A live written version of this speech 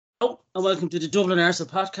Oh, and welcome to the Dublin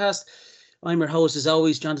Arsenal podcast. I'm your host, as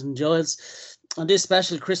always, Jonathan Giles. On this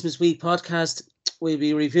special Christmas week podcast, we'll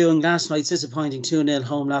be reviewing last night's disappointing 2-0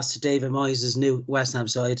 home loss to David Moyes' new West Ham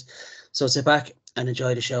side. So sit back and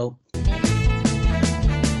enjoy the show.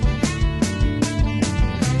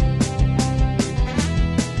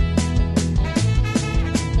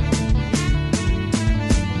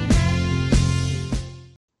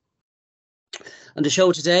 On the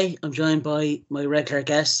show today, I'm joined by my regular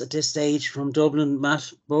guest at this stage from Dublin,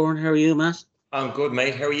 Matt Bourne. How are you, Matt? I'm good,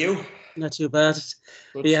 mate. How are you? Not too bad.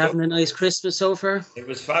 Are you having a nice Christmas so far? It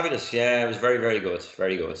was fabulous. Yeah, it was very, very good.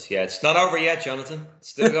 Very good. Yeah, it's not over yet, Jonathan. It's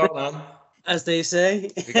still going on. As they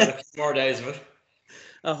say. We got a few more days of it.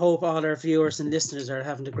 I hope all our viewers and listeners are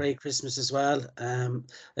having a great Christmas as well,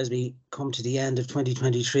 as we come to the end of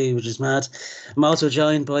 2023, which is mad. I'm also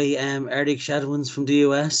joined by Eric Shadowins from the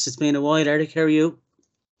US. It's been a while, Eric. How are you?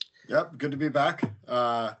 Yep, good to be back.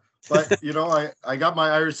 But, I got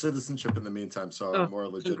my Irish citizenship in the meantime, so I'm more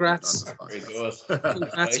legitimate. Congrats. On Very this good.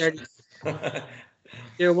 Congrats, Eric.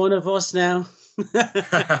 You're one of us now.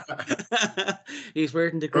 He's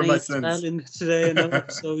wearing the green spelling today,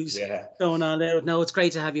 so he's going on there. No, it's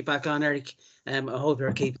great to have you back on, Eric. I hope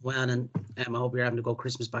you're keeping well, and I hope you're having a good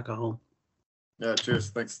Christmas back at home. Yeah, cheers.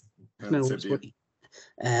 Thanks. No,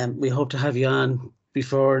 we hope to have you on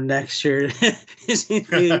before next year. I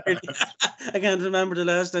can't remember the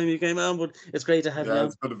last time you came on, but it's great to have you on. Yeah,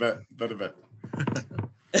 it's been a bit.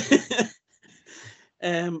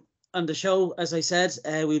 On the show, as I said,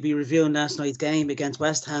 we'll be reviewing last night's game against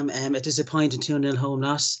West Ham. A disappointing 2-0 home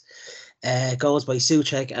loss. Goals by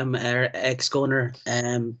Souček and our ex-gunner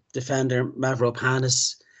defender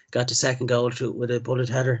Mavropanis got the second goal with a bullet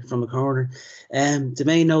header from a corner. The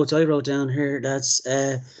main notes I wrote down here, that's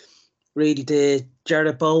really the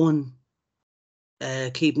Jared Bowen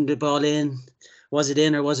keeping the ball in. Was it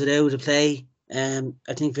in or was it out of play? I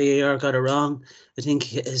think VAR got it wrong. I think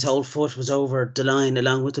his whole foot was over the line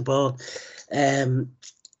along with the ball.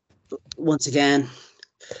 Once again,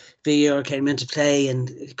 VAR came into play and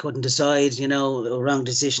couldn't decide, wrong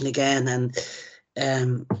decision again.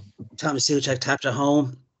 And Thomas Souček tapped it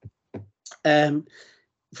home.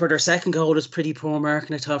 For their second goal, it was pretty poor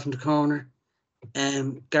marking, I thought, from the corner.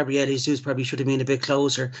 Gabriel Jesus probably should have been a bit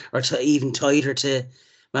closer or even tighter to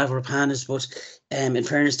Mavropanis, but in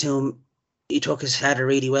fairness to him, he took his header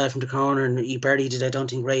really well from the corner and he buried it. I don't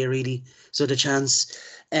think Raya really stood a chance.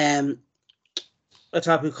 I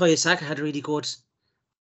thought Bukayo Saka had a really good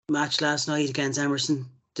match last night against Emerson,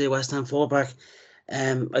 the West Ham fullback.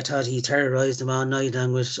 I thought he terrorised them all night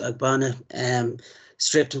long with Agbana,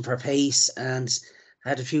 stripped him for pace and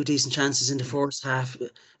had a few decent chances in the first half,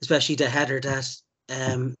 especially the header that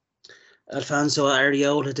Alfonso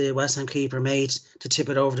Areola, the West Ham keeper, made to tip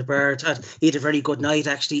it over the bar. I thought he had a very good night,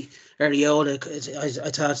 actually. Areola,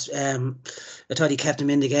 I thought he kept him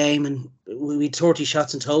in the game, and we had 30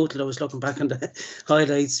 shots in total. I was looking back on the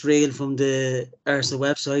highlights reel from the Arsenal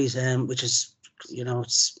website, which is,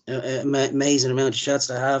 it's an amazing amount of shots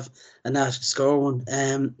to have and not score one.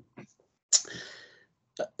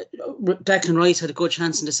 Declan Rice had a good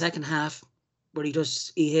chance in the second half, where he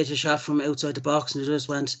hit a shot from outside the box and it just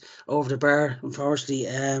went over the bar, unfortunately.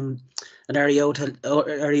 And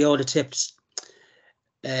Areola tipped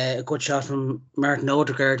a good shot from Martin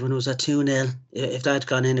Odegaard when it was at 2-0. If that had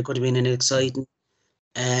gone in, it could have been an exciting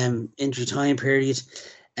injury time period.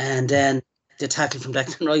 And then the tackle from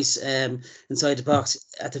Declan Rice inside the box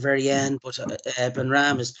at the very end. But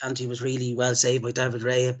Benrahma's penalty was really well saved by David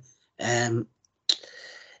Raya.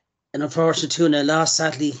 An unfortunate 2-0 loss,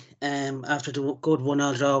 sadly, after the good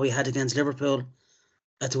 1-0 draw we had against Liverpool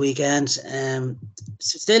at the weekend.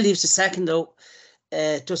 Still leaves the second, though,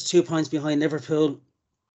 just 2 points behind Liverpool.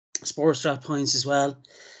 Spurs dropped points as well.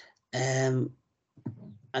 And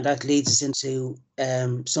that leads us into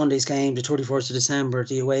Sunday's game, the 31st of December,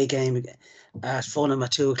 the away game at Fulham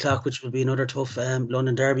at 2 o'clock, which will be another tough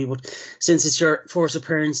London derby. But since it's your first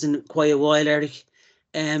appearance in quite a while, Eric,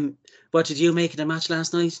 what did you make of the match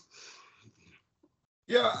last night?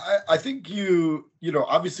 Yeah, I think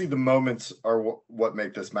obviously the moments are what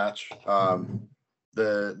make this match.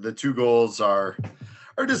 The two goals are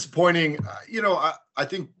disappointing. I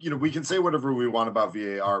think we can say whatever we want about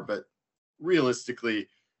VAR, but realistically,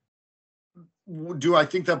 do I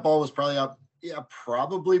think that ball was probably out? Yeah,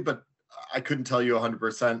 probably, but I couldn't tell you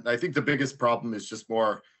 100%. I think the biggest problem is just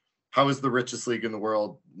more, how is the richest league in the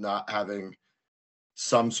world not having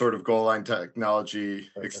some sort of goal line technology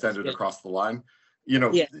extended across the line?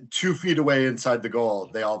 2 feet away inside the goal,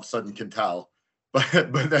 they all of a sudden can tell.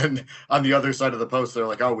 But then on the other side of the post, they're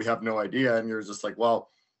like, oh, we have no idea. And you're just like,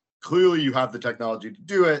 well, clearly you have the technology to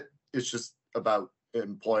do it. It's just about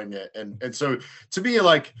employing it. And so to me,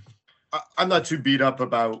 like, I'm not too beat up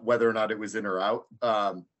about whether or not it was in or out.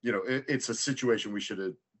 It's a situation we should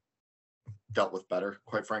have dealt with better,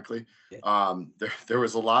 quite frankly. Yeah. There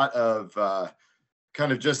was a lot of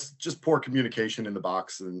kind of just poor communication in the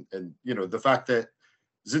box, and the fact that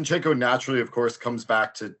Zinchenko naturally, of course, comes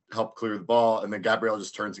back to help clear the ball, and then Gabriel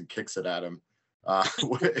just turns and kicks it at him.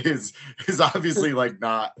 Is obviously like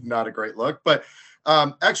not a great look. But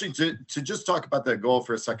actually, to just talk about that goal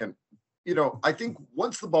for a second, I think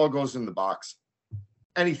once the ball goes in the box,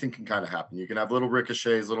 anything can kind of happen. You can have little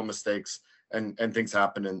ricochets, little mistakes, and things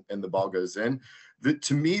happen, and the ball goes in.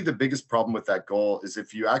 To me, the biggest problem with that goal is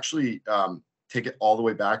if you actually take it all the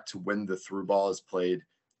way back to when the through ball is played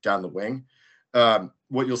down the wing,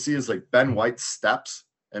 what you'll see is like Ben White steps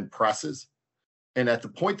and presses. And at the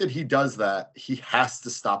point that he does that, he has to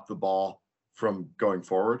stop the ball from going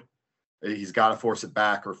forward. He's got to force it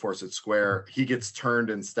back or force it square. He gets turned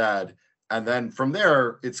instead. And then from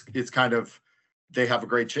there, it's kind of, they have a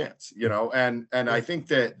great chance, and I think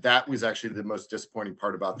that was actually the most disappointing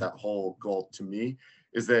part about that whole goal to me,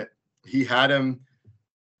 is that he had him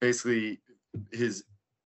basically his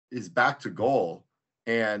back to goal,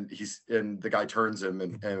 and the guy turns him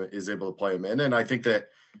and is able to play him in. And I think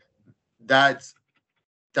that's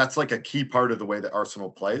like a key part of the way that Arsenal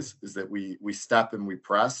plays, is that we step and we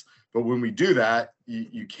press, but when we do that,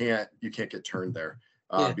 you can't get turned there.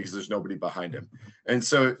 Because there's nobody behind him. And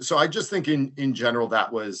so I just think in general,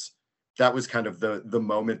 that was kind of the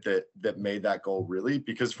moment that made that goal, really,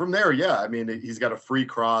 because from there, I mean, he's got a free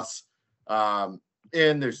cross, and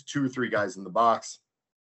there's 2 or 3 guys in the box,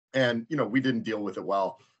 and, we didn't deal with it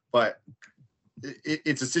well, but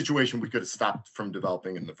it's a situation we could have stopped from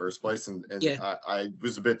developing in the first place. And I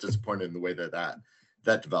was a bit disappointed in the way that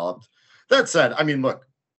developed. That said, I mean, look,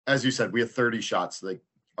 as you said, we had 30 shots. Like,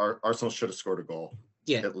 Arsenal should have scored a goal.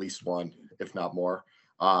 Yeah. At least one, if not more.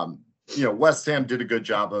 West Ham did a good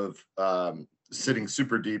job of sitting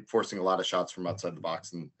super deep, forcing a lot of shots from outside the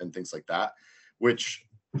box and things like that, which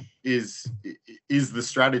is the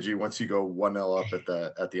strategy once you go 1-0 up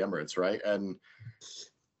at the Emirates, right? And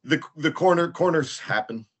the corners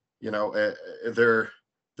happen. They're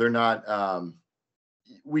not.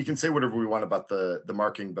 We can say whatever we want about the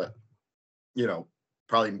marking, but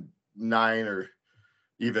probably 9 or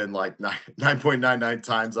even like 9.99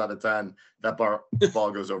 times out of 10, that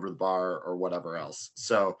ball goes over the bar or whatever else.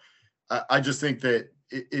 So I just think that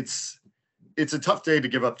it's a tough day to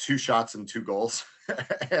give up 2 shots and 2 goals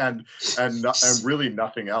and really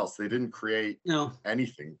nothing else. They didn't create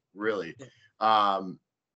anything really. And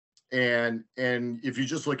if you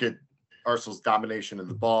just look at Arsenal's domination of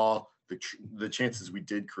the ball, the chances we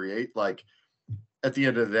did create, like, at the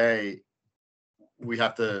end of the day, we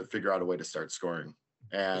have to figure out a way to start scoring.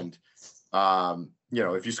 And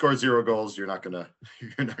if you score 0 goals, you're not gonna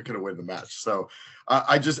win the match. So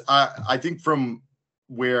I think from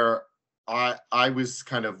where I was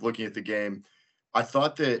kind of looking at the game, I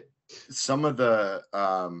thought that some of the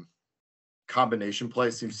combination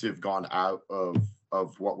play seems to have gone out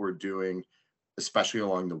of what we're doing, especially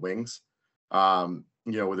along the wings.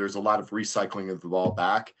 Where there's a lot of recycling of the ball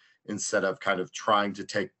back instead of kind of trying to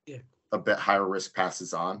take a bit higher risk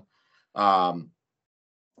passes on.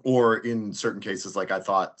 Or in certain cases, like I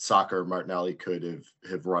thought Saka or Martinelli could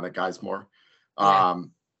have run at guys more.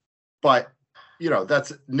 But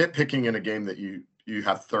that's nitpicking in a game that you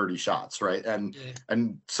have 30 shots, right? And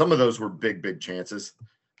some of those were big chances.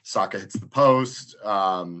 Saka hits the post.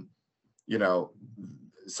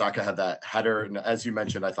 Saka had that header, and as you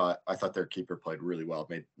mentioned, I thought their keeper played really well.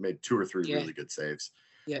 Made 2 or 3 really good saves.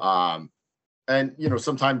 And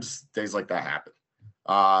sometimes days like that happen.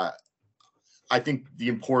 I think the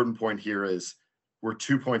important point here is we're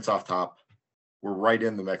 2 points off top. We're right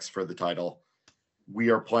in the mix for the title. We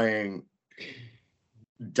are playing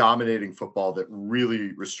dominating football that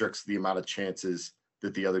really restricts the amount of chances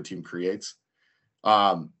that the other team creates.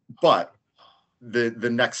 But the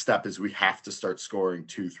next step is we have to start scoring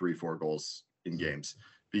 2, 3, 4 goals in games,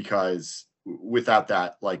 because without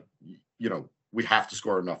that, we have to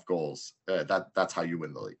score enough goals. That's how you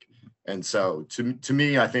win the league. And so to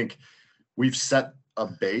me, I think we've set a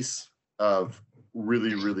base of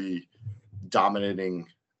really, really dominating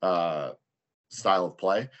style of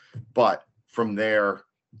play, but from there,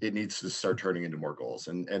 it needs to start turning into more goals,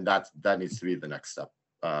 and that needs to be the next step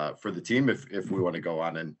for the team if we want to go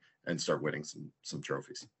on and start winning some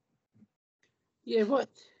trophies. Yeah, what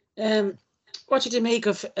did you make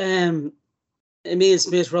of Emile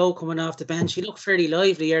Smith-Rowe coming off the bench? He looked fairly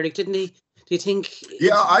lively, Eric, didn't he? Do you think?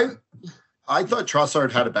 Yeah, I thought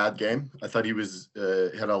Trossard had a bad game. I thought he was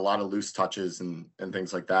had a lot of loose touches and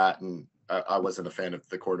things like that, and I wasn't a fan of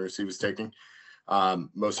the corners he was taking,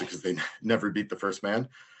 mostly because they never beat the first man.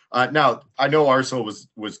 Now I know Arsenal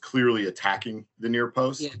was clearly attacking the near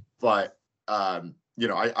post, but I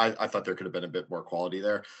thought there could have been a bit more quality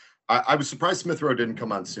there. I was surprised Smith Rowe didn't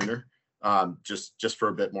come on sooner, just for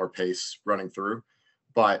a bit more pace running through.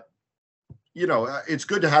 But it's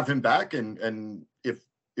good to have him back, and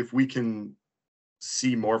if we can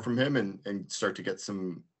see more from him and start to get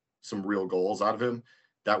some real goals out of him,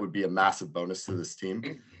 that would be a massive bonus to this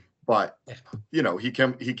team. But he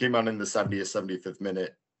came on in the 70th, 75th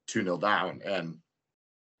minute, 2-0 down, and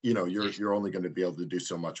you're only going to be able to do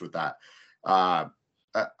so much with that. I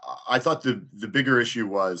thought the bigger issue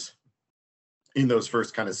was in those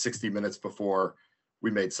first kind of 60 minutes before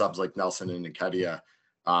we made subs like Nelson and Nketiah,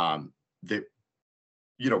 that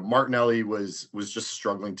Martinelli was just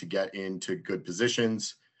struggling to get into good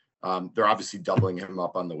positions. They're obviously doubling him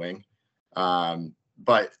up on the wing.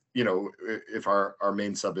 But if our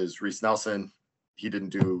main sub is Reece Nelson, he didn't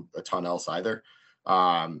do a ton else either.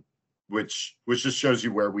 Which just shows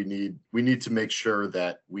you where we need to make sure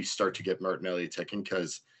that we start to get Martinelli ticking,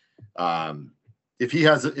 because if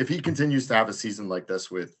he continues to have a season like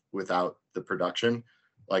this without the production,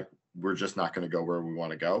 like, we're just not going to go where we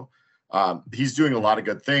want to go. He's doing a lot of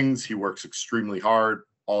good things. He works extremely hard,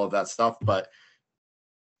 all of that stuff, but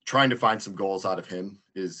trying to find some goals out of him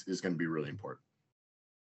is going to be really important.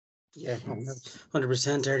 Yeah,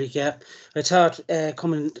 100%, Eric. Yeah, I thought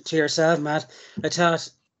coming to yourself, Matt, I thought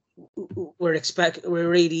we're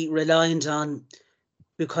really reliant on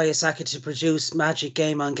Bukayo Saka to produce magic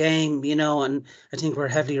game on game, and I think we're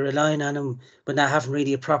heavily relying on him, but not having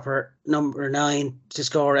really a proper number 9 to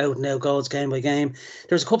score out and out goals game by game.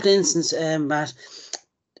 There's a couple of instances, Matt.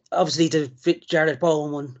 Obviously, the Jared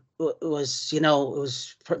Bowen one was, it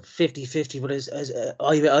was 50-50, but as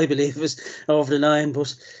I believe it was over the line.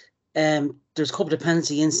 But there's a couple of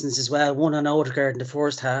penalty instances as well. One on Odegaard in the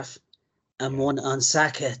first half, and one on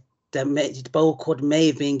Saka that both may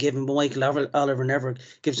have been given, but Michael Oliver never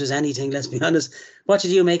gives us anything, let's be honest. What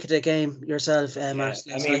did you make of the game yourself, Matt?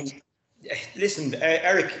 Listen,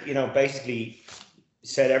 Eric, basically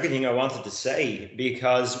said everything I wanted to say,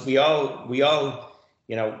 because we all,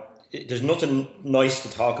 there's nothing nice to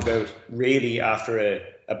talk about really after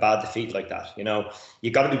a bad defeat like that.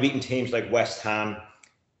 You got to be beating teams like West Ham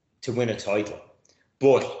to win a title,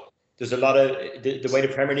 but there's a lot of the way the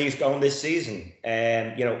Premier League's going this season,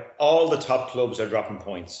 and all the top clubs are dropping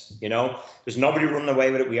points. There's nobody running away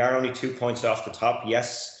with it. We are only 2 points off the top.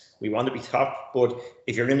 Yes, we want to be top, but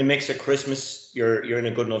if you're in the mix at Christmas, you're in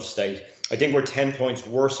a good enough state. I think we're 10 points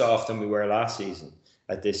worse off than we were last season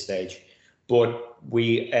at this stage, but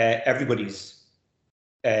everybody's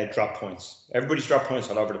dropped points. Everybody's dropped points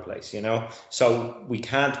all over the place. So we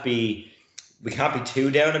can't be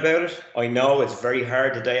too down about it. I know it's very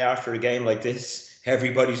hard the day after a game like this.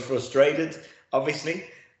 Everybody's frustrated, obviously.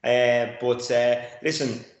 But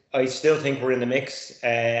listen, I still think we're in the mix.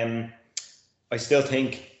 I still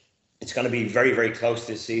think it's going to be very, very close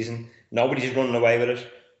this season. Nobody's running away with it.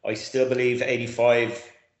 I still believe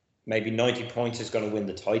 85, maybe 90 points is going to win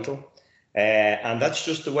the title. And that's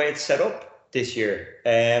just the way it's set up this year.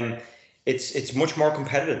 It's much more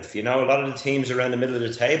competitive. A lot of the teams around the middle of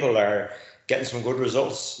the table are getting some good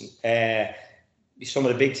results. Some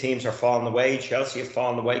of the big teams are falling away. Chelsea have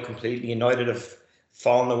fallen away completely. United have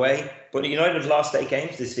fallen away. But United have lost 8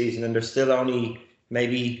 games this season, and they're still only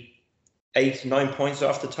maybe 8-9 points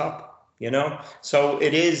off the top. So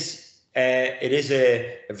it is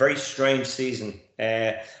a very strange season.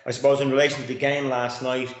 I suppose in relation to the game last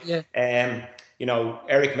night,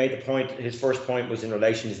 Eric made the point. His first point was in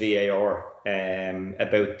relation to VAR,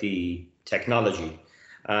 about the technology,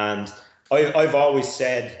 and I've always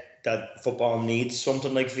said that football needs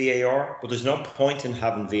something like VAR, but there's no point in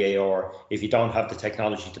having VAR if you don't have the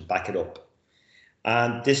technology to back it up.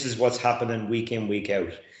 And this is what's happening week in, week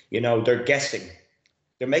out. They're guessing.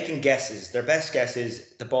 They're making guesses. Their best guess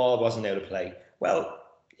is the ball wasn't out of play. Well,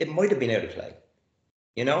 it might have been out of play.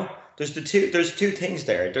 There's two things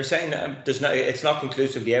there. They're saying it's not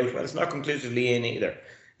conclusively out. Well, it's not conclusively in either.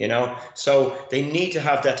 So they need to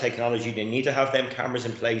have that technology. They need to have them cameras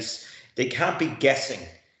in place. They can't be guessing,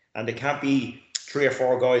 and they can't be 3 or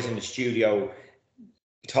 4 guys in the studio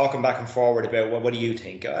talking back and forward about, well, what do you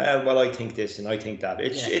think? Well, I think this and I think that.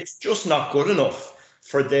 It's just not good enough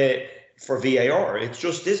for VAR. It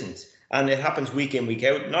just isn't, and it happens week in, week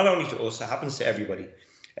out. Not only to us, it happens to everybody.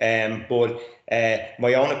 But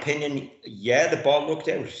my own opinion, yeah, the ball looked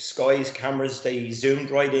out. Sky's cameras, they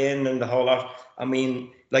zoomed right in and the whole lot. I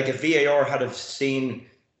mean, like if VAR had have seen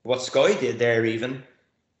what Sky did there even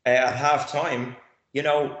at half time, you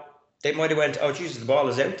know, they might have went, oh, Jesus, the ball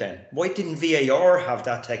is out then. Why didn't VAR have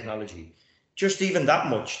that technology? Just even that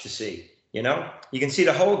much to see, you know? You can see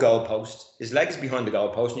the whole goalpost. His legs behind the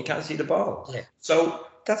goalpost and you can't see the ball. Yeah. So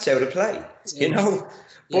that's out of play, you know?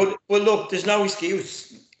 Yeah. But look, there's no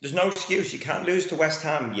excuse. There's no excuse. You can't lose to West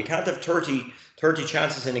Ham. You can't have 30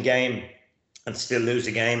 chances in a game and still lose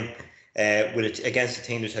a game against a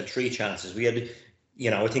team that's had 3 chances. We had, you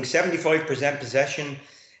know, I think 75% possession.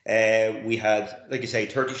 We had, like you say,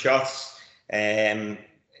 30 shots.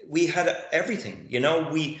 We had everything, you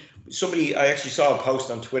know. I actually saw a post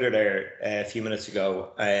on Twitter there a few minutes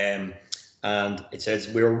ago, and it says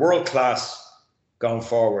we were world class going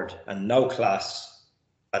forward and no class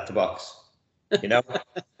at the box. You know,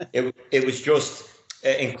 it was just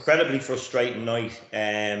an incredibly frustrating night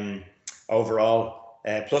overall.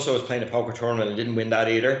 Plus, I was playing a poker tournament and didn't win that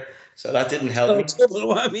either. So that didn't help me.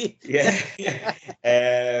 Double whammy. Yeah.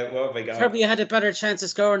 What have I got? Probably had a better chance of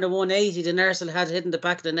scoring the 180 than Arsenal had hitting the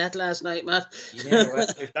back of the net last night, Matt. Yeah, well,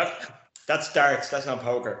 that's darts. That's not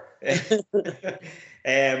poker. But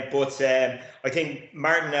I think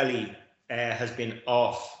Martinelli has been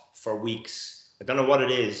off for weeks. I don't know what it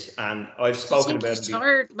is, and I've spoken about it. He's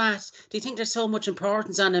tired, Matt. Do you think there's so much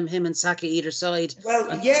importance on him and Saka either side?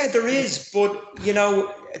 Well, yeah, there is, but you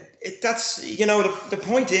know, that's, you know, the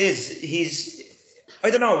point is I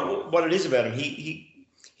don't know what it is about him.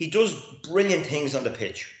 He does brilliant things on the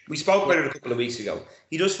pitch. We spoke about it a couple of weeks ago.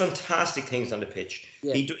 He does fantastic things on the pitch.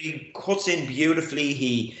 Yeah. He cuts in beautifully.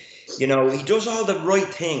 He does all the right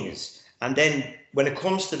things, and then when it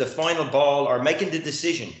comes to the final ball or making the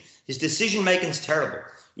decision, his decision making is terrible.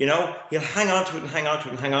 You know, he'll hang on to it and hang on to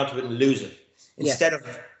it and hang on to it and lose it instead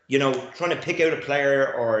of, you know, trying to pick out a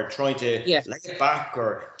player or trying to let it back,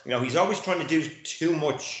 or, you know, he's always trying to do too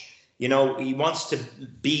much. You know, he wants to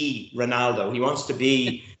be Ronaldo. He wants to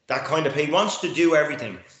be that kind of player. He wants to do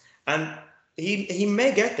everything, and he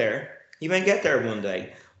may get there. He may get there one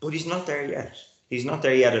day, but he's not there yet. He's not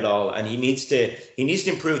there yet at all, and he needs to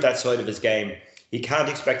improve that side of his game. He can't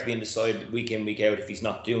expect to be in the side week in, week out if he's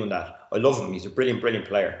not doing that. I love him. He's a brilliant, brilliant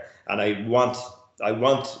player. And I want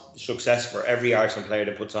success for every Arsenal player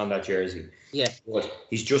that puts on that jersey. Yeah. But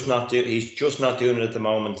he's just not doing it at the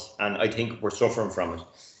moment, and I think we're suffering from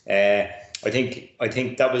it. I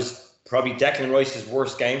think that was probably Declan Rice's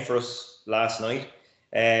worst game for us last night.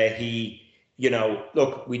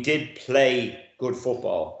 Look, we did play good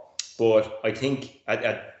football, but I think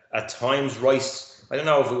at times Rice, I don't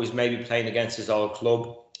know if it was maybe playing against his old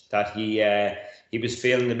club that he was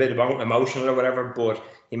feeling a bit emotional or whatever, but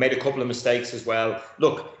he made a couple of mistakes as well.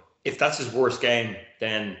 Look, if that's his worst game,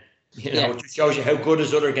 then, you know, it just shows you how good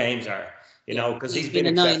his other games are, you know, because he's been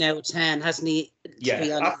a 9 out of 10, hasn't he?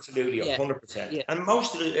 Yeah, absolutely, 100%. Yeah. And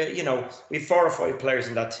most of the, you know, we have 4 or 5 players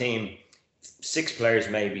in that team, 6 players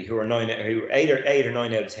maybe, who are 8 or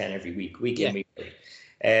 9 out of 10 every week in, week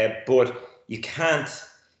out. But you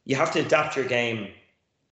have to adapt your game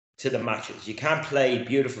to the matches. You can't play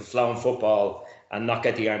beautiful flowing football and not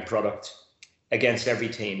get the end product against every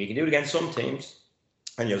team. You can do it against some teams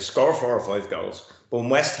and you'll score 4 or 5 goals. But when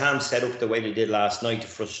West Ham set up the way they did last night to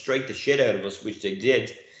frustrate the shit out of us, which they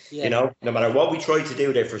did, you know, no matter what we tried to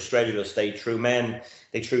do, they frustrated us. They threw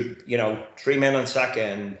 3 men on Saka,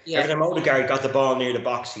 and every time Odegaard got the ball near the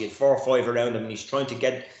box, he had 4 or 5 around him and he's trying to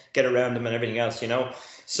get around them and everything else, you know.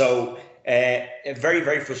 So a very,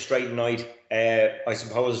 very frustrating night. I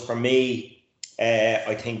suppose for me,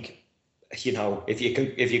 I think, you know, if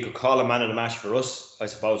you could call a man of the match for us, I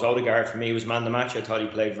suppose Odegaard for me was man of the match. I thought he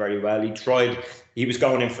played very well. He tried. He was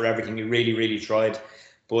going in for everything. He really, really tried.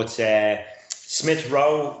 But Smith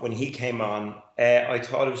Rowe, when he came on, I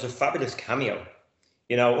thought it was a fabulous cameo.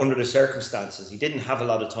 You know, under the circumstances, he didn't have a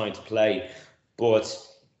lot of time to play, but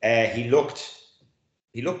he looked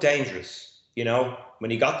dangerous. You know,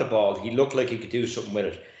 when he got the ball, he looked like he could do something with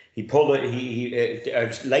it. He pulled it. He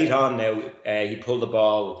late on now. He pulled the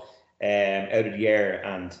ball out of the air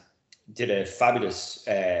and did a fabulous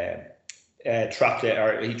trapped it,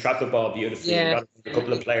 or he trapped the ball beautifully. Yeah. He got a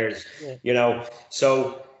couple of players. Yeah. You know,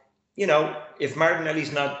 so, you know, if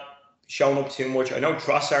Martinelli's not shown up too much, I know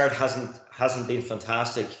Trossard hasn't been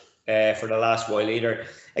fantastic for the last while either.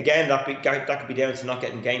 Again, that could be down to not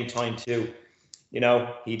getting game time too. You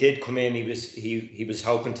know, he did come in. He was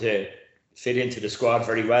hoping to fit into the squad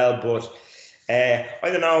very well, but I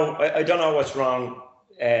don't know. I don't know what's wrong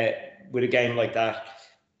with a game like that.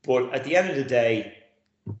 But at the end of the day,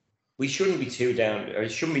 we shouldn't be too down, or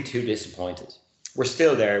shouldn't be too disappointed. We're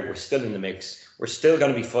still there. We're still in the mix. We're still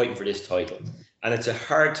going to be fighting for this title, and it's a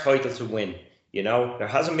hard title to win. You know, there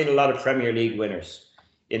hasn't been a lot of Premier League winners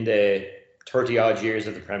in the 30 odd years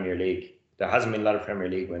of the Premier League. There hasn't been a lot of Premier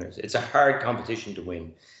League winners. It's a hard competition to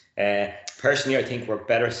win. Personally, I think we're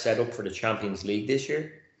better set up for the Champions League this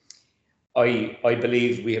year. I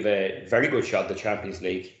believe we have a very good shot at the Champions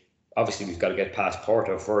League. Obviously, we've got to get past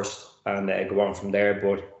Porto first and go on from there.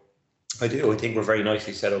 But I think we're very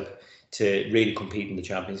nicely set up to really compete in the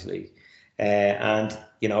Champions League. And,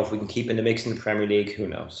 you know, if we can keep in the mix in the Premier League, who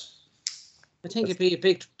knows? I think it'd be a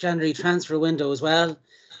big January transfer window as well.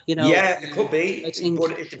 You know, yeah, it could be, I think,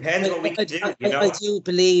 but it depends what we can do. I do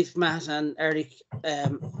believe, Matt and Eric,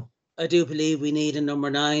 I do believe we need a number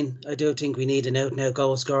 9. I do think we need an out-and-out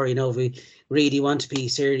goal scorer. You know, if we really want to be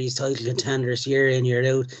serious title contenders year in, year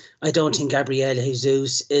out, I don't think Gabriel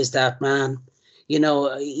Jesus is that man. You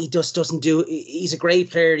know, he just doesn't do. He's a great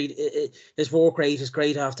player. His work rate is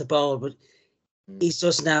great off the ball, but he's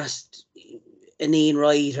just not an Ian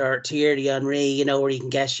Wright or Thierry Henry, you know, where he can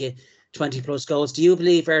get you 20 plus goals. Do you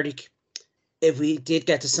believe, Eric, if we did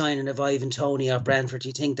get the signing of Ivan Toney off Brentford, do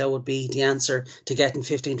you think that would be the answer to getting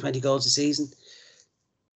 15, 20 goals a season?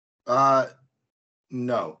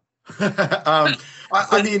 No. I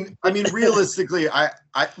mean, realistically, I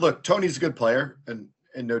look, Tony's a good player, and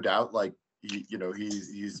no doubt, like,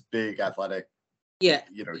 he's big, athletic. Yeah.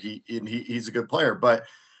 You know, he's a good player, but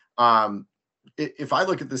if I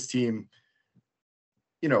look at this team,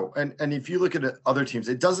 you know, and if you look at other teams,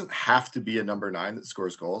 it doesn't have to be a number 9 that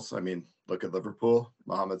scores goals. I mean, look at Liverpool.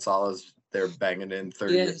 Mohamed Salah's, they're banging in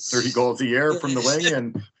 30 goals a year from the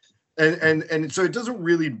wing, and so it doesn't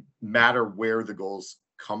really matter where the goals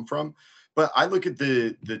come from. But I look at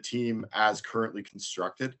the team as currently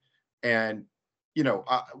constructed, and you know,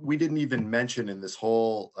 we didn't even mention in this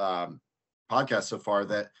whole podcast so far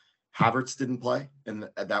that Havertz didn't play, and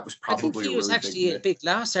that was probably I think he was actually a big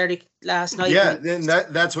loss last night. Yeah, and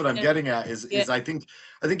that's what I'm getting at is I think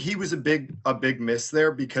he was a big miss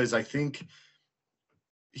there, because I think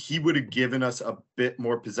he would have given us a bit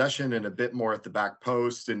more possession and a bit more at the back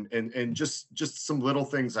post, and just some little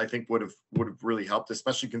things I think would have really helped,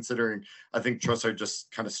 especially considering I think Trossard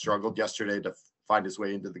just kind of struggled yesterday to find his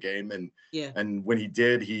way into the game, and when he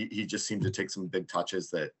did, he just seemed to take some big touches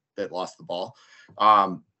that lost the ball.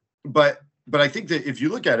 But I think that if you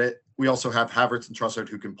look at it, we also have Havertz and Trossard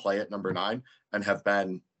who can play at number 9 and have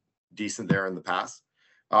been decent there in the past.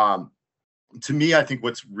 To me, I think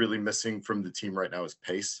what's really missing from the team right now is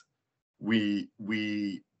pace. We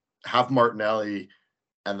have Martinelli,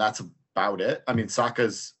 and that's about it. I mean,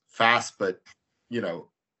 Saka's fast, but you know,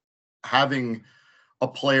 having a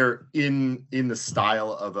player in the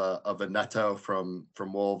style of a Neto from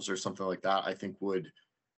Wolves or something like that, I think would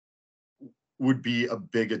be a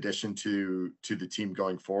big addition to the team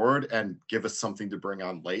going forward and give us something to bring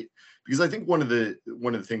on late. Because I think one of the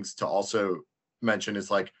things to also mention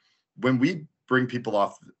is, like, when we bring people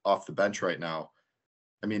off the bench right now,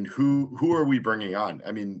 I mean, who are we bringing on?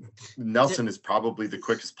 I mean, Nelson is probably the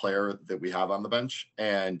quickest player that we have on the bench,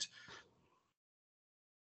 and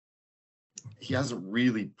he hasn't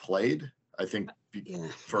really played, I think,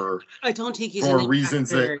 for I don't think he's for reasons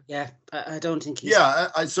that I don't think he's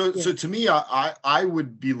so to me, I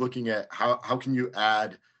would be looking at how can you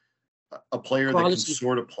add a player that can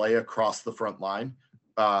sort of play across the front line,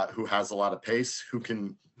 who has a lot of pace, who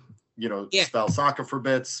can, you know, spell Saka for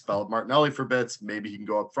bits, spell Martinelli for bits, maybe he can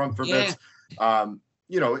go up front for bits.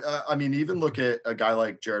 You know, I mean, even look at a guy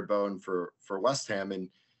like Jared Bowen for West Ham, and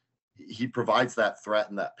he provides that threat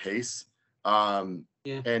and that pace. And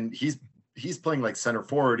he's playing like center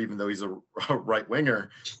forward, even though he's a right winger,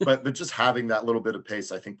 but just having that little bit of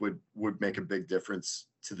pace, I think would make a big difference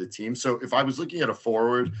to the team. So if I was looking at a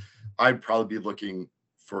forward, I'd probably be looking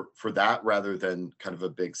for that rather than kind of a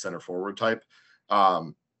big center forward type. I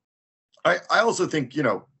also think, you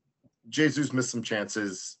know, Jesus missed some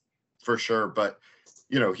chances for sure, but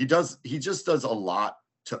you know, he just does a lot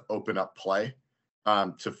to open up play,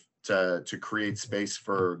 to create space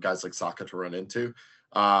for guys like Saka to run into.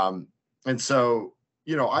 And so,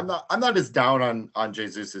 you know, I'm not as down on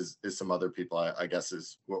Jesus as some other people, I guess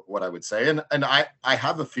is what I would say. And I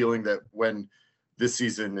have a feeling that when this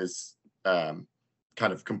season is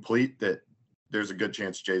kind of complete, that there's a good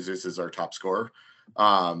chance Jesus is our top scorer.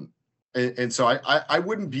 And so I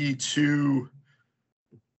wouldn't be too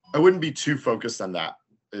focused on that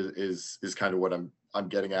is kind of what I'm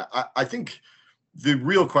getting at. I think the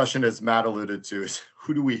real question, as Matt alluded to, is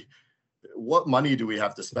what money do we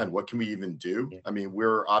have to spend? What can we even do? I mean,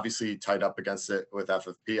 we're obviously tied up against it with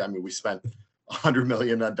FFP. I mean, we spent $100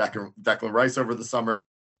 million on Declan Rice over the summer.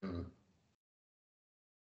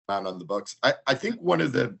 On the books. I think one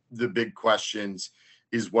of the big questions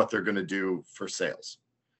is what they're going to do for sales.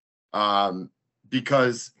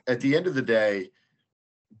 Because at the end of the day,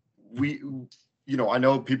 I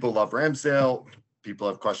know people love Ramsdale, people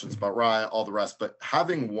have questions about Raya, all the rest, but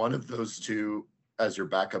having one of those two as your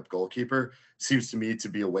backup goalkeeper seems to me to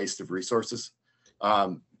be a waste of resources.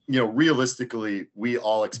 Realistically, we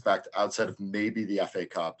all expect, outside of maybe the FA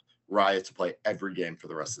Cup, Raya to play every game for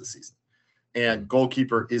the rest of the season. And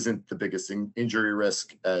goalkeeper isn't the biggest injury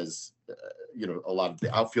risk as a lot of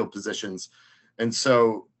the outfield positions. And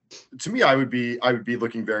so to me, I would be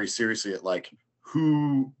looking very seriously at like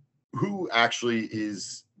who actually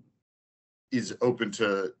is open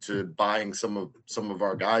to buying some of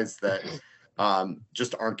our guys that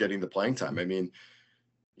just aren't getting the playing time. I mean,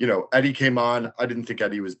 Eddie came on. I didn't think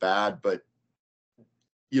Eddie was bad, but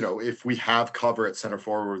if we have cover at center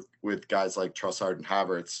forward with guys like Trossard and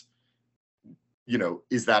Havertz,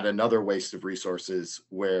 is that another waste of resources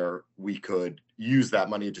where we could use that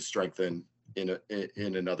money to strengthen in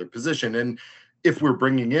another position? And if we're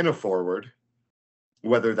bringing in a forward,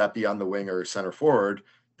 whether that be on the wing or center forward,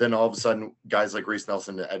 then all of a sudden guys like Reece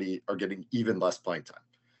Nelson and Eddie are getting even less playing time.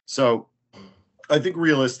 So I think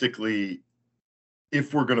realistically,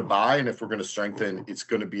 if we're going to buy and if we're going to strengthen, it's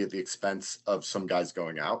going to be at the expense of some guys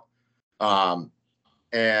going out.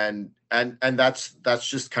 And that's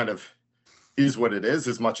just kind of is what it is.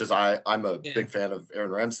 As much as I'm a big fan of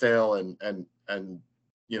Aaron Ramsdale and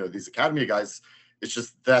these academy guys, it's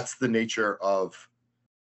just that's the nature of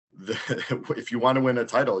if you want to win a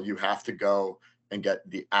title, you have to go and get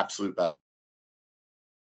the absolute best.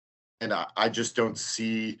 And I just don't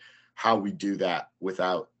see how we do that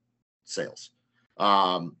without sales.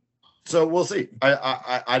 So we'll see.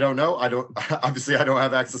 I don't know. Obviously I don't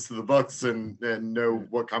have access to the books and know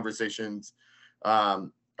what conversations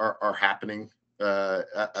are happening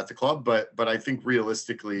at the club, but I think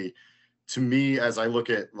realistically, to me, as I look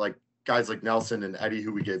at like guys like Nelson and Eddie,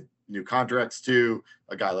 who we give new contracts to,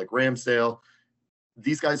 a guy like Ramsdale,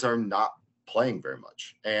 these guys are not playing very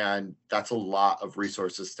much, and that's a lot of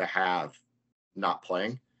resources to have not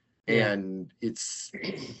playing. And it's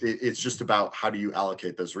just about how do you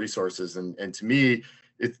allocate those resources, and to me,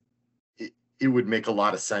 it would make a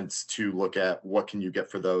lot of sense to look at what can you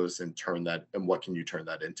get for those and what can you turn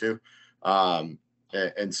that into.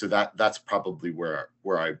 And so that's probably where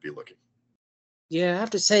I'd be looking. Yeah, I have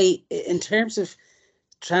to say, in terms of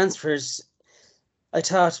transfers, I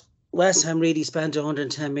thought West Ham really spent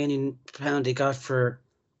 £110 million they got for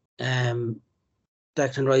Declan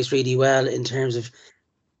Rice really well in terms of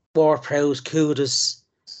Ward-Prowse, Kudus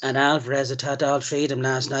and Alvarez. I thought all three of them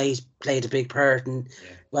last night played a big part in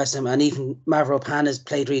West Ham, and even Mavropanos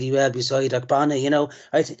played really well beside Akbana.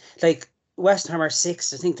 I think like West Ham are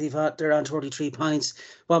sixth. I think they're on 33 points.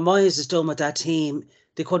 What Moyes has done with that team,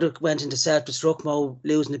 they could have went into self-destruct mode,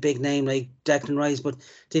 losing a big name like Declan Rice, but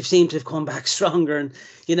they've seemed to have come back stronger. And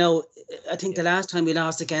I think the last time we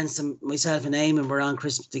lost against them, myself and Eamon were on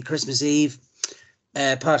the Christmas Eve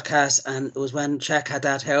podcast, and it was when Czech had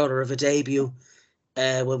that howler of a debut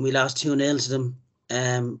when we lost 2-0 to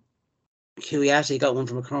them. Kouyaté got one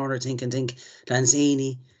from a corner, I think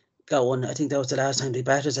Lanzini got one. I think that was the last time they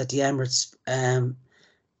bet us at the Emirates.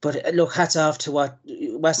 But look, hats off to what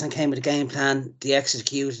West Ham came with a game plan. They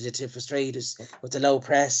executed it to frustrate us with the low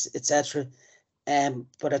press, etc.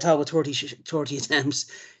 But I thought with 30 attempts,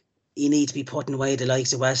 you need to be putting away the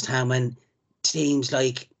likes of West Ham when teams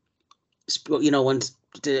like, when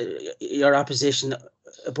your opposition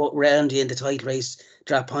round you in the title race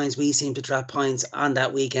drop points, we seem to drop points on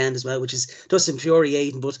that weekend as well, which is just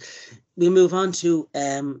infuriating. But we move on to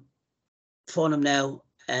Fulham now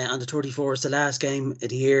on the 34th, the last game of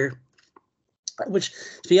the year, which,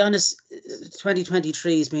 to be honest,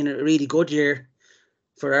 2023 has been a really good year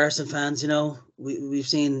for Arsenal fans. We've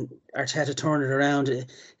seen Arteta turn it around.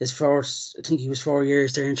 His first, I think he was 4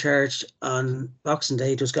 years there in charge on Boxing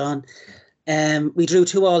Day, just gone. We drew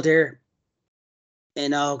 2-2 there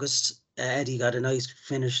in August. Eddie got a nice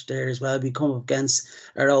finish there as well. We come up against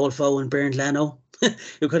our old foe in Bernd Leno,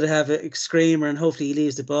 who could have a screamer, and hopefully he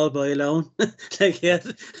leaves the ball boy alone like he had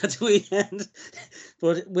at the weekend.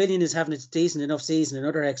 But Willian is having a decent enough season,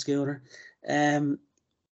 another ex-Gooner.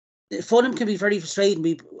 Fulham can be very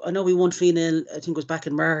frustrating. I know we won 3-0, I think it was back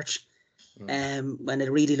in March, when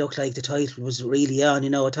it really looked like the title was really on.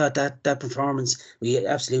 I thought that performance, we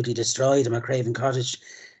absolutely destroyed them at Craven Cottage.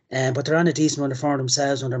 But they're on a decent run of form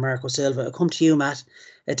themselves under Marco Silva. I'll come to you, Matt.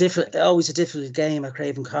 always a difficult game at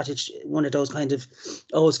Craven Cottage. One of those kind of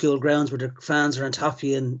old school grounds where the fans are on top of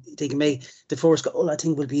you and they can make the first goal. I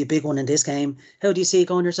think will be a big one in this game. How do you see it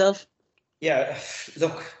going yourself? Yeah,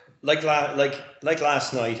 look, like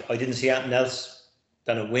last night, I didn't see anything else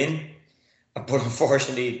than a win. But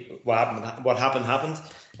unfortunately, what happened.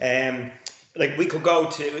 Like we could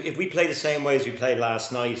go to, if we play the same way as we played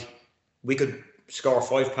last night, we could score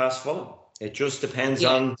 5 past Fulham. It just depends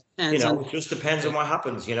on, it just depends on what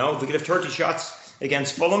happens. If we could have 30 shots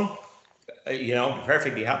against Fulham,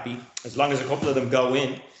 perfectly happy as long as a couple of them go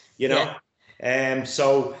in.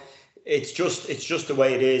 So it's just the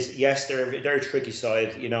way it is. Yes, they're a tricky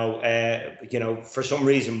side. For some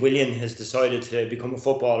reason, Willian has decided to become a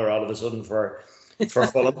footballer all of a sudden for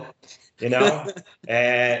Fulham. They've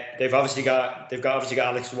obviously got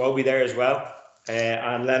Alex Iwobi there as well,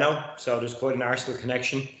 and Leno. So there's quite an Arsenal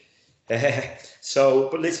connection.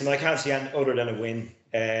 But listen, I can't see anything other than a win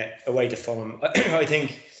away to Fulham. I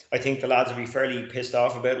think the lads will be fairly pissed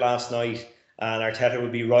off about last night, and Arteta will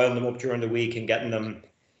be riling them up during the week and getting them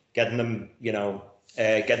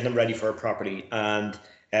ready for a property. And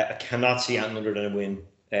I cannot see anything other than a win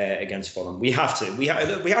against Fulham. We have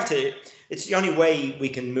to. It's the only way we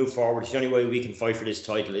can move forward. It's the only way we can fight for this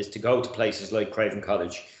title is to go to places like Craven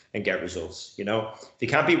Cottage and get results. If you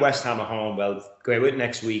can't beat West Ham at home, well, go out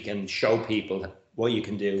next week and show people what you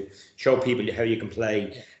can do. Show people how you can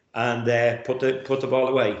play, and put the ball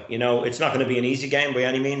away. It's not going to be an easy game by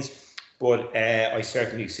any means, but I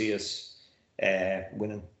certainly see us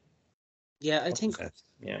winning. Yeah, I think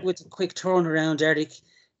with a quick turnaround, Eric,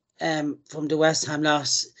 from the West Ham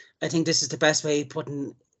loss, I think this is the best way of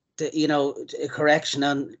putting a correction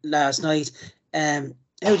on last night.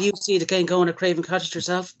 How do you see the game going at Craven Cottage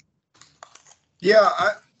yourself? Yeah,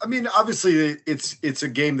 I mean, obviously, it's a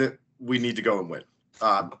game that we need to go and win.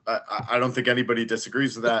 I don't think anybody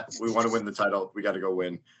disagrees with that. We want to win the title. We got to go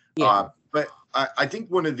win. Yeah. But I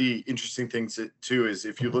think one of the interesting things too is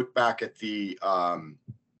if you look back at the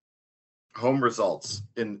home results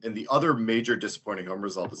in the other major disappointing home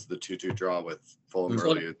result is the 2-2 draw with Fulham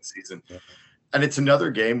earlier in the season. Yeah. And it's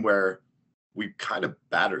another game where we kind of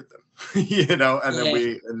battered them, and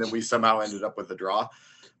then we somehow ended up with a draw.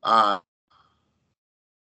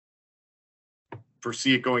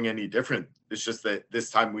 Foresee it going any different. It's just that this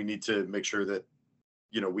time we need to make sure that,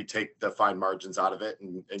 we take the fine margins out of it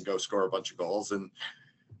and go score a bunch of goals and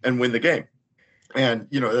win the game. And,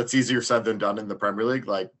 that's easier said than done in the Premier League.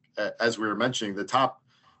 Like, as we were mentioning, the top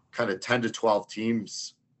kind of 10 to 12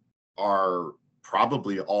 teams are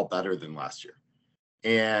probably all better than last year.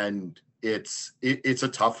 And it's a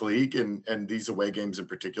tough league, and these away games in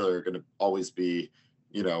particular are going to always be,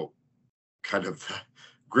 kind of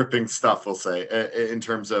gripping stuff, we'll say, in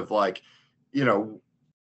terms of like,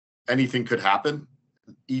 anything could happen.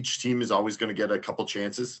 Each team is always going to get a couple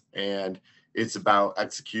chances, and it's about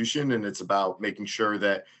execution, and it's about making sure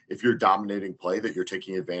that if you're dominating play, that you're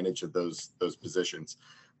taking advantage of those positions.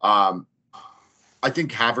 I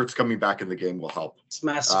think Havertz coming back in the game will help. It's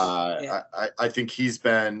massive. I think he's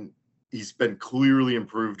been clearly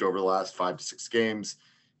improved over the last 5 to 6 games.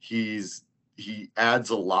 He adds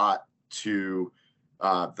a lot to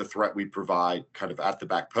the threat we provide kind of at the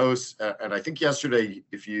back post. And I think yesterday,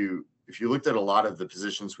 if you looked at a lot of the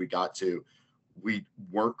positions we got to, we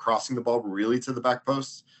weren't crossing the ball really to the back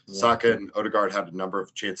post. Yeah. Saka and Odegaard had a number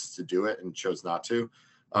of chances to do it and chose not to.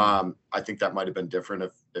 I think that might have been different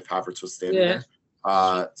if Havertz was standing there.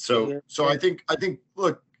 So I think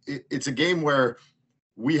look, it's a game where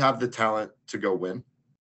we have the talent to go win,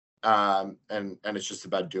 and it's just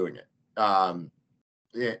about doing it. And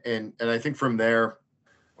I think from there,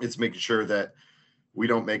 it's making sure that we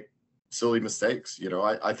don't make silly mistakes.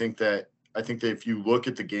 I think that if you look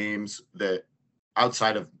at the games that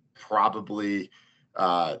outside of probably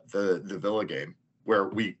the Villa game where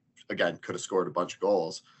we again could have scored a bunch of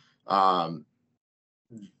goals, the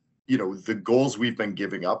goals we've been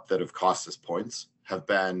giving up that have cost us points have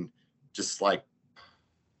been just like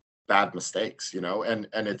bad mistakes, and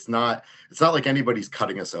it's not like anybody's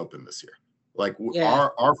cutting us open this year. Like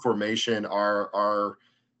our formation, our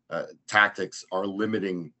tactics are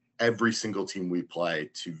limiting every single team we play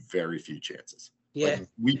to very few chances. Yeah. Like,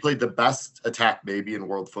 we played the best attack maybe in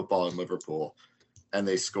world football in Liverpool, and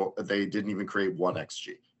they didn't even create 1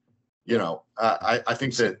 XG. I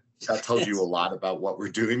think that tells you a lot about what we're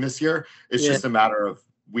doing this year. It's just a matter of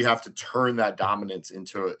we have to turn that dominance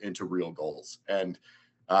into real goals. And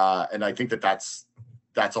I think that's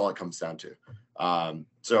all it comes down to.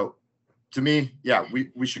 So to me,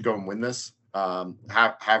 we should go and win this.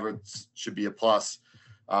 Havertz should be a plus.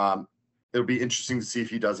 It'll be interesting to see if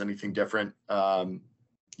he does anything different.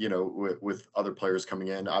 with other players coming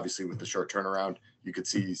in, obviously with the short turnaround, you could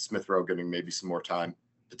see Smith Rowe getting maybe some more time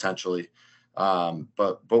potentially.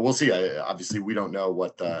 But we'll see. Obviously, we don't know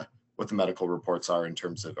what the medical reports are in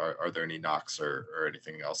terms of are there any knocks or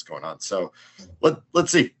anything else going on. So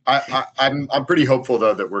let's see. I'm pretty hopeful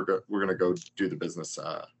though that we're gonna go do the business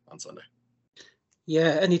on Sunday.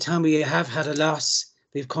 Yeah, anytime we have had a loss,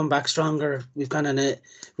 we've come back stronger. We've gone on a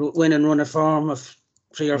win and run of form of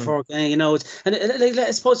 3 or 4 games, and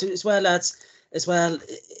I suppose as well, lads, as well,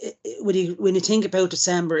 when you think about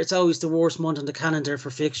December, it's always the worst month on the calendar for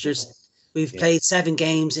fixtures. We've played 7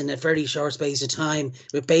 games in a very short space of time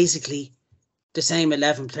with basically the same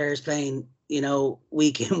 11 players playing,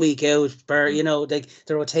 week in, week out. The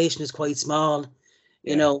rotation is quite small,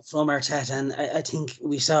 from Arteta. And I think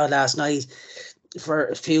we saw last night for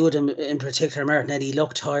a few of them in particular, Martinelli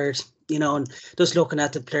looked tired, and just looking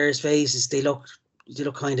at the players' faces, they look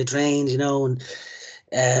kind of drained, and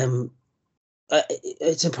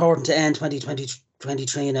it's important to end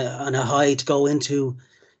 2023 on a high to go into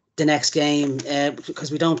the next game,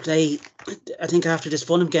 because we don't play. I think after this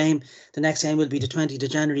Fulham game, the next game will be the 20th of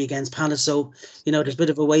January against Palace. So there's a bit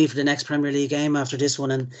of a wait for the next Premier League game after this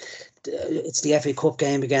one, and it's the FA Cup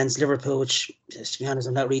game against Liverpool, which, to be honest,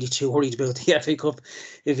 I'm not really too worried about the FA Cup.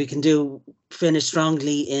 If we can finish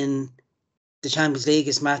strongly in the Champions League,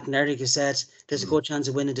 as Matt and Eric has said, there's a good chance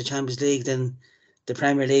of winning the Champions League than the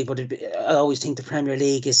Premier League. But I always think the Premier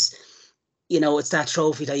League is, it's that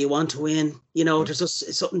trophy that you want to win. There's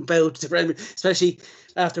just something about the Premier, especially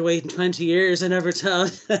after waiting 20 years. I never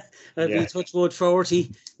thought I'd be touch wood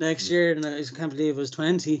 40 next year, and I can't believe it was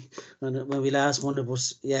 20 when we last won it.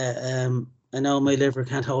 But I know my liver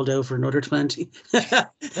can't hold out for another 20.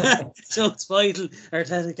 So it's vital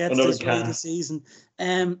Arteta gets this right this season.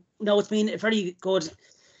 No, it's been a very good.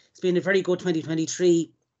 It's been a very good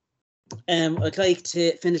 2023. I'd like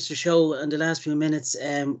to finish the show in the last few minutes.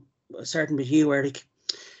 Starting with you, Eric.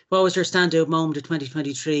 What was your standout moment of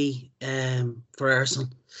 2023 for Arsenal?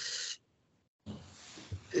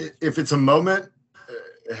 If it's a moment,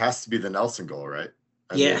 it has to be the Nelson goal, right?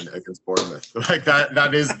 I mean, against Bournemouth. Like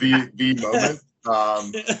that is the moment.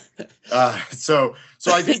 So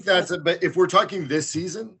I think but if we're talking this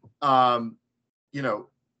season,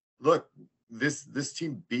 look, this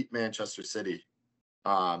team beat Manchester City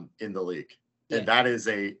in the league. And that is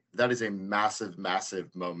a massive,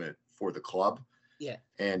 massive moment for the club. Yeah.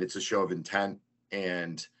 And it's a show of intent.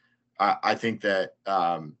 And I think that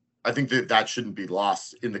that shouldn't be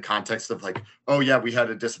lost in the context of like, oh yeah, we had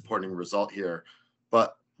a disappointing result here.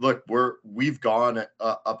 But look, we've gone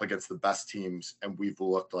up against the best teams and we've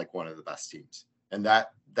looked like one of the best teams. And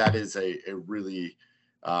that is a really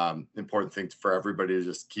important thing for everybody to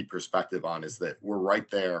just keep perspective on, is that we're right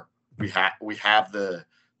there. We have the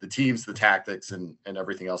teams, the tactics, and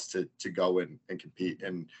everything else to go and compete.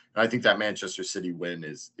 And I think that Manchester City win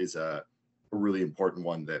is a really important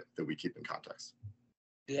one that we keep in context.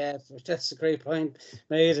 Yeah, that's a great point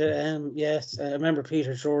made. Yes, I remember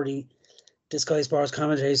Peter Shorty, this Sky Sports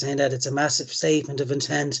commentary, saying that it's a massive statement of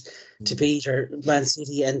intent to beat Man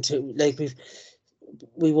City, and to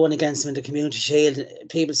we won against them in the Community Shield.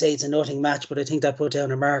 People say it's a nothing match, but I think that put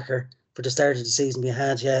down a marker for the start of the season we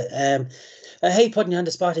had. I hate putting you on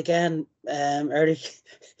the spot again, Eric.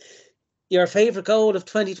 Your favourite goal of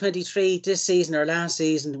 2023 this season or last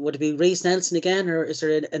season, would it be Reiss Nelson again, or is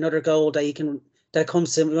there another goal that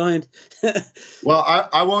comes to mind? Well,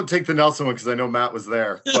 I won't take the Nelson one because I know Matt was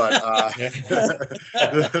there, but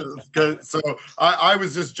so I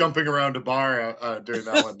was just jumping around a bar during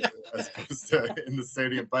that one as opposed to in the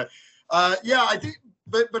stadium. But I think,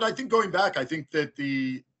 but I think going back, I think that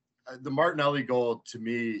the Martinelli goal to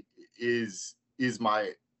me is my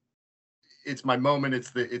moment. It's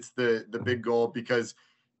the big goal, because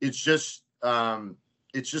it's just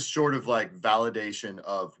sort of like validation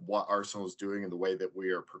of what Arsenal is doing and the way that we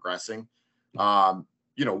are progressing.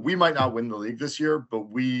 We might not win the league this year, but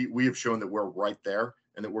we have shown that we're right there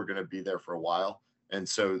and that we're going to be there for a while. And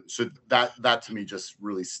so that to me just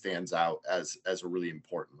really stands out as a really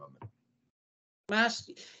important moment. Matt,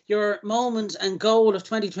 your moment and goal of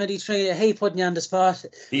 2023. I hate putting you on the spot.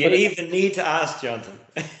 Do you even need to ask, Jonathan?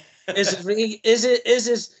 Is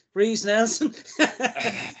it Reiss Nelson?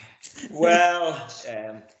 Well,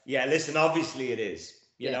 listen, obviously it is.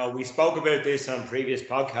 You know, we spoke about this on previous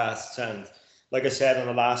podcasts, and like I said on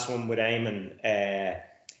the last one with Eamon,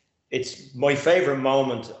 it's my favorite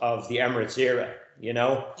moment of the Emirates era,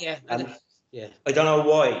 I don't know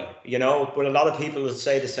why, but a lot of people will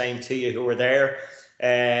say the same to you who were there.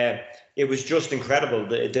 It was just incredible.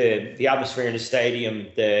 The atmosphere in the stadium,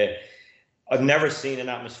 I've never seen an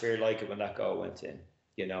atmosphere like it when that goal went in.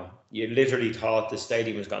 You know, you literally thought the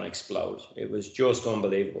stadium was going to explode. It was just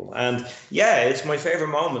unbelievable. And yeah, it's my favorite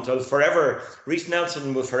moment. I'll forever, Reece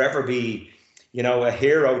Nelson will forever be, you know, a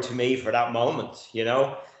hero to me for that moment, you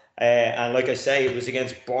know. And like I say, it was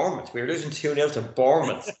against Bournemouth. We were losing 2-0 to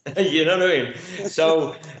Bournemouth. You know what I mean?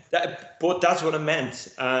 So, but that's what it meant.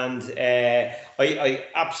 And I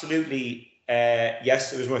absolutely,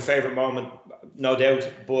 yes, it was my favourite moment, no doubt.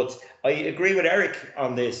 But I agree with Eric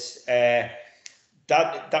on this.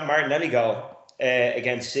 That Martinelli goal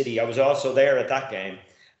against City, I was also there at that game.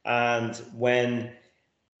 And when,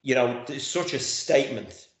 you know, there's such a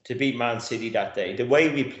statement to beat Man City that day, the way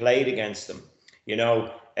we played against them, you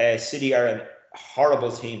know, City are a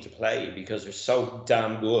horrible team to play because they're so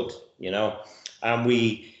damn good, you know. And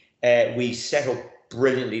we set up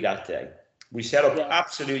brilliantly that day. We set up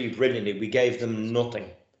absolutely brilliantly. We gave them nothing.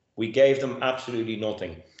 We gave them absolutely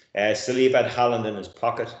nothing. Saliba had Haaland in his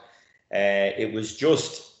pocket. It was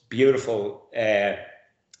just beautiful.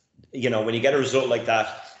 You know, when you get a result like that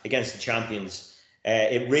against the champions,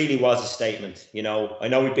 it really was a statement. You know, I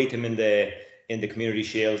know we beat them in the Community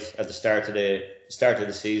Shield at the start of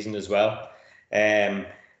the season as well.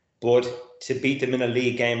 But to beat them in a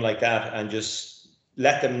league game like that and just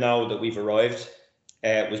let them know that we've arrived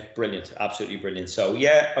was brilliant, absolutely brilliant. So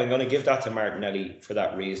yeah, I'm going to give that to Martinelli for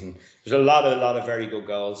that reason. There's a lot of very good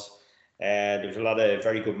goals. There's a lot of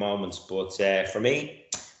very good moments, but for me,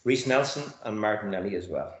 Reece Nelson and Martinelli as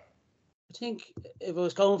well. I think if I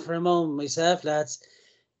was going for a moment myself, lads,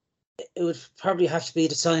 it would probably have to be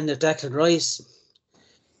the signing of Declan Rice.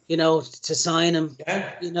 You know, to sign him.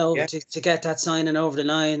 Yeah. You know, to get that signing over the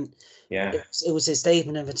line. Yeah. It was a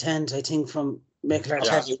statement of intent, I think, from Mikel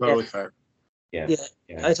Arteta. Yeah, totally fair. Yeah.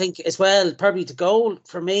 I think as well, probably the goal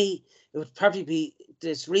for me, it would probably be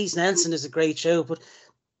this. Reece Nelson is a great show, but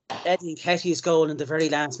Eddie Nketiah's goal in the very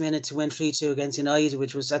last minute to win 3-2 against United,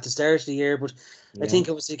 which was at the start of the year, but I think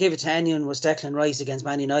it was to give it to anyone, was Declan Rice against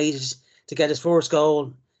Man United to get his first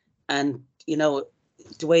goal. And, you know,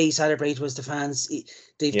 the way he celebrated was the fans.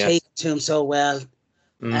 They've taken to him so well.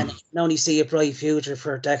 And I can only see a bright future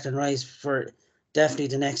for Declan Rice for definitely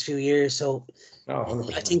the next few years. So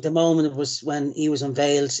I think the moment was when he was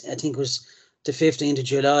unveiled. I think it was the 15th of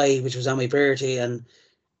July, which was on my birthday, and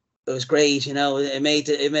it was great, you know. It made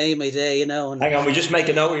my day, you know. And hang on, we just make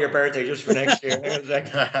a note of your birthday just for next year. July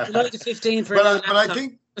the 15th. But I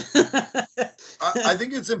think I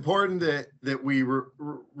think it's important that we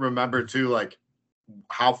remember too, like,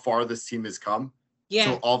 how far this team has come. Yeah.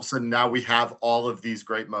 So all of a sudden now we have all of these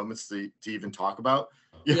great moments to even talk about.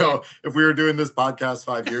 You know, if we were doing this podcast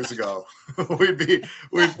 5 years ago, what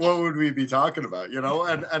would we be talking about? You know,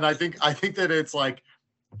 and I think that it's like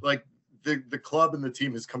the club and the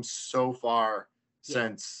team has come so far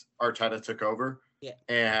since Arteta took over. Yeah.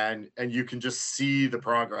 And you can just see the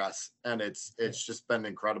progress, and it's just been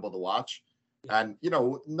incredible to watch. Yeah. And you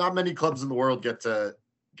know, not many clubs in the world get to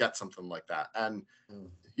get something like that. And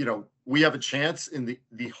you know, we have a chance in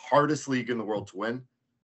the hardest league in the world to win,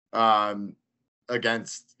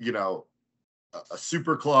 against, you know, a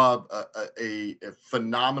super club, a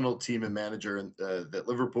phenomenal team and manager that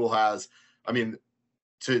Liverpool has. I mean,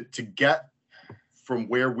 to get from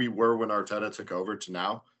where we were when Arteta took over to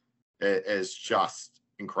now is just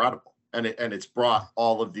incredible, and it's brought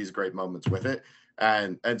all of these great moments with it,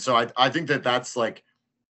 and so I think that's like,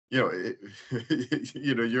 you know,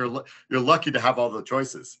 you know, you're lucky to have all the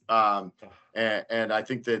choices, and I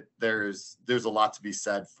think that there's a lot to be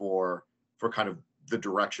said for kind of the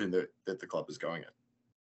direction that the club is going in.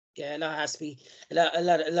 Yeah, that has to be a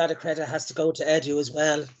lot of credit has to go to Edu as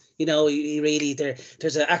well. You know, he really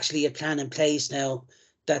there's actually a plan in place now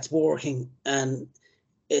that's working, and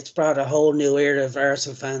it's brought a whole new era of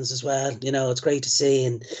Arsenal fans as well. You know, it's great to see,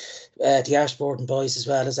 and the Ashburton boys as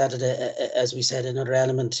well has added, as we said, another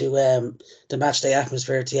element to the match day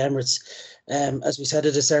atmosphere at the Emirates. As we said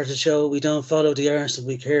at the start of the show, we don't follow the Arsenal,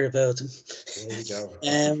 we care about them. There you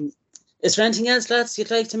go. Is there anything else, lads,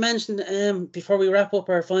 you'd like to mention before we wrap up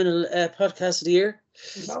our final podcast of the year?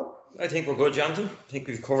 No, I think we're good, Jonathan. I think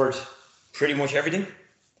we've covered pretty much everything.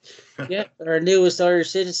 Yeah, our newest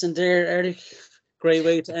Irish citizen there, Eric. Great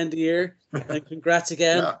way to end the year. And congrats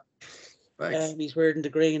again. Yeah. Thanks. He's wearing the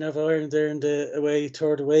green of Ireland there in the away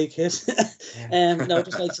third away kit. No,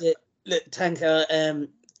 just like to thank all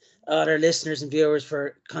our listeners and viewers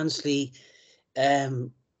for constantly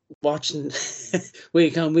watching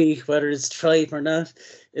week on week, whether it's tripe or not.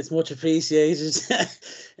 It's much appreciated.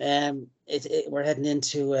 We're heading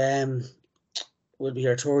into will be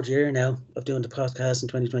our third year now of doing the podcast in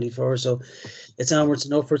 2024, so it's onwards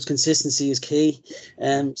and upwards. Consistency is key.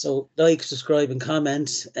 So like, subscribe and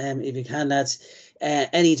comment if you can, lads.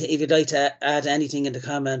 if you'd like to add anything in the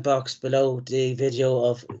comment box below the video,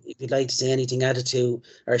 of if you'd like to see anything added to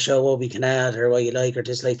our show, what we can add or what you like or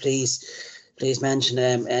dislike, please mention.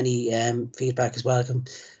 Any feedback is welcome.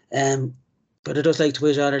 But I'd just like to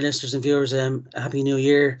wish all our listeners and viewers a happy new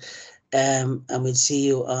year, and we'll see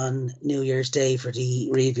you on New Year's Day for the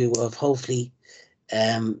review of hopefully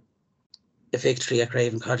a victory at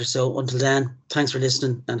Craven Cottage. So until then, thanks for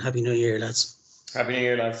listening and happy new year, lads. Happy New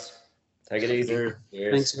Year, lads. Take it easy. Cheers.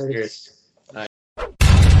 Cheers. Thanks, Eric. Cheers.